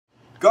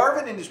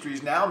Garvin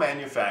Industries now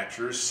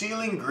manufactures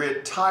ceiling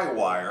grid tie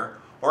wire,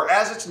 or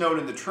as it's known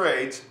in the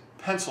trades,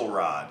 pencil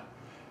rod.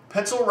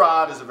 Pencil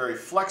rod is a very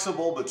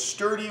flexible but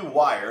sturdy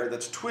wire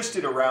that's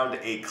twisted around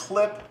a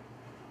clip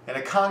and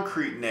a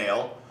concrete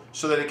nail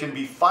so that it can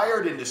be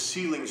fired into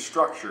ceiling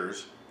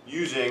structures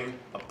using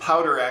a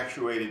powder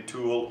actuated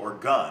tool or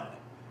gun.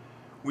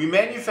 We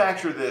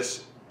manufacture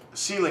this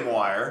ceiling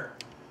wire.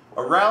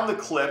 Around the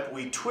clip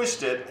we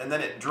twist it and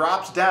then it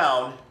drops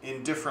down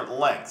in different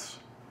lengths.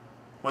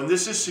 When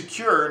this is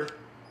secured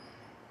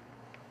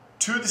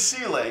to the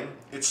ceiling,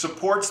 it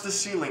supports the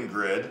ceiling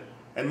grid,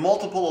 and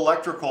multiple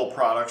electrical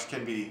products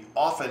can be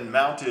often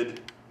mounted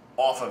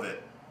off of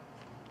it.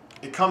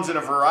 It comes in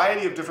a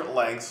variety of different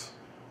lengths,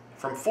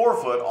 from 4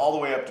 foot all the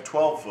way up to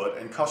 12 foot,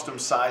 and custom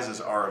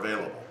sizes are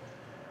available.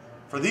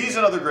 For these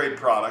and other great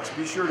products,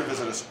 be sure to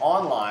visit us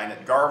online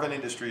at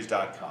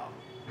garvinindustries.com.